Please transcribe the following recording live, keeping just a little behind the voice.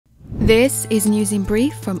This is News in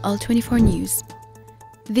Brief from Al24 News.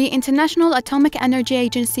 The International Atomic Energy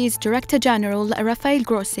Agency's Director General, Rafael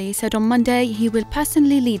Grossi, said on Monday he will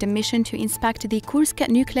personally lead a mission to inspect the Kursk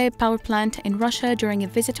nuclear power plant in Russia during a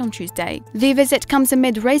visit on Tuesday. The visit comes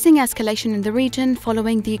amid rising escalation in the region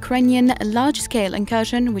following the Ukrainian large-scale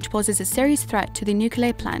incursion, which poses a serious threat to the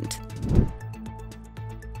nuclear plant.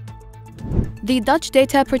 The Dutch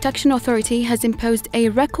Data Protection Authority has imposed a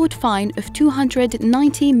record fine of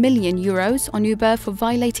 €290 million on Uber for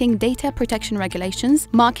violating data protection regulations,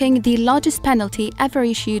 marking the largest penalty ever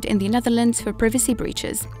issued in the Netherlands for privacy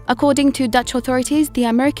breaches. According to Dutch authorities, the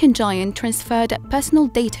American giant transferred personal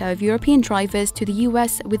data of European drivers to the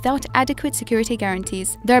US without adequate security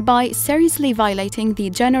guarantees, thereby seriously violating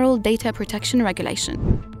the General Data Protection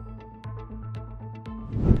Regulation.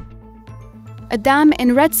 A dam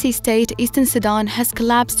in Red Sea State, Eastern Sudan, has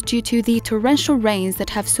collapsed due to the torrential rains that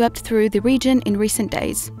have swept through the region in recent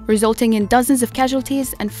days, resulting in dozens of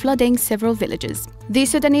casualties and flooding several villages. The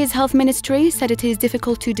Sudanese Health Ministry said it is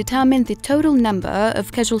difficult to determine the total number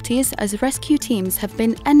of casualties as rescue teams have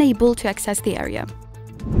been unable to access the area.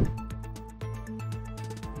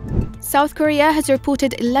 South Korea has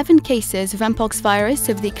reported 11 cases of Mpox virus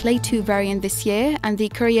of the Clade 2 variant this year, and the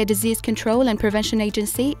Korea Disease Control and Prevention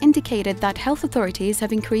Agency indicated that health authorities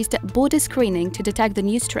have increased border screening to detect the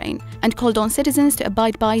new strain and called on citizens to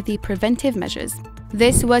abide by the preventive measures.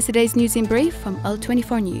 This was today's News in Brief from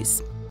Al24 News.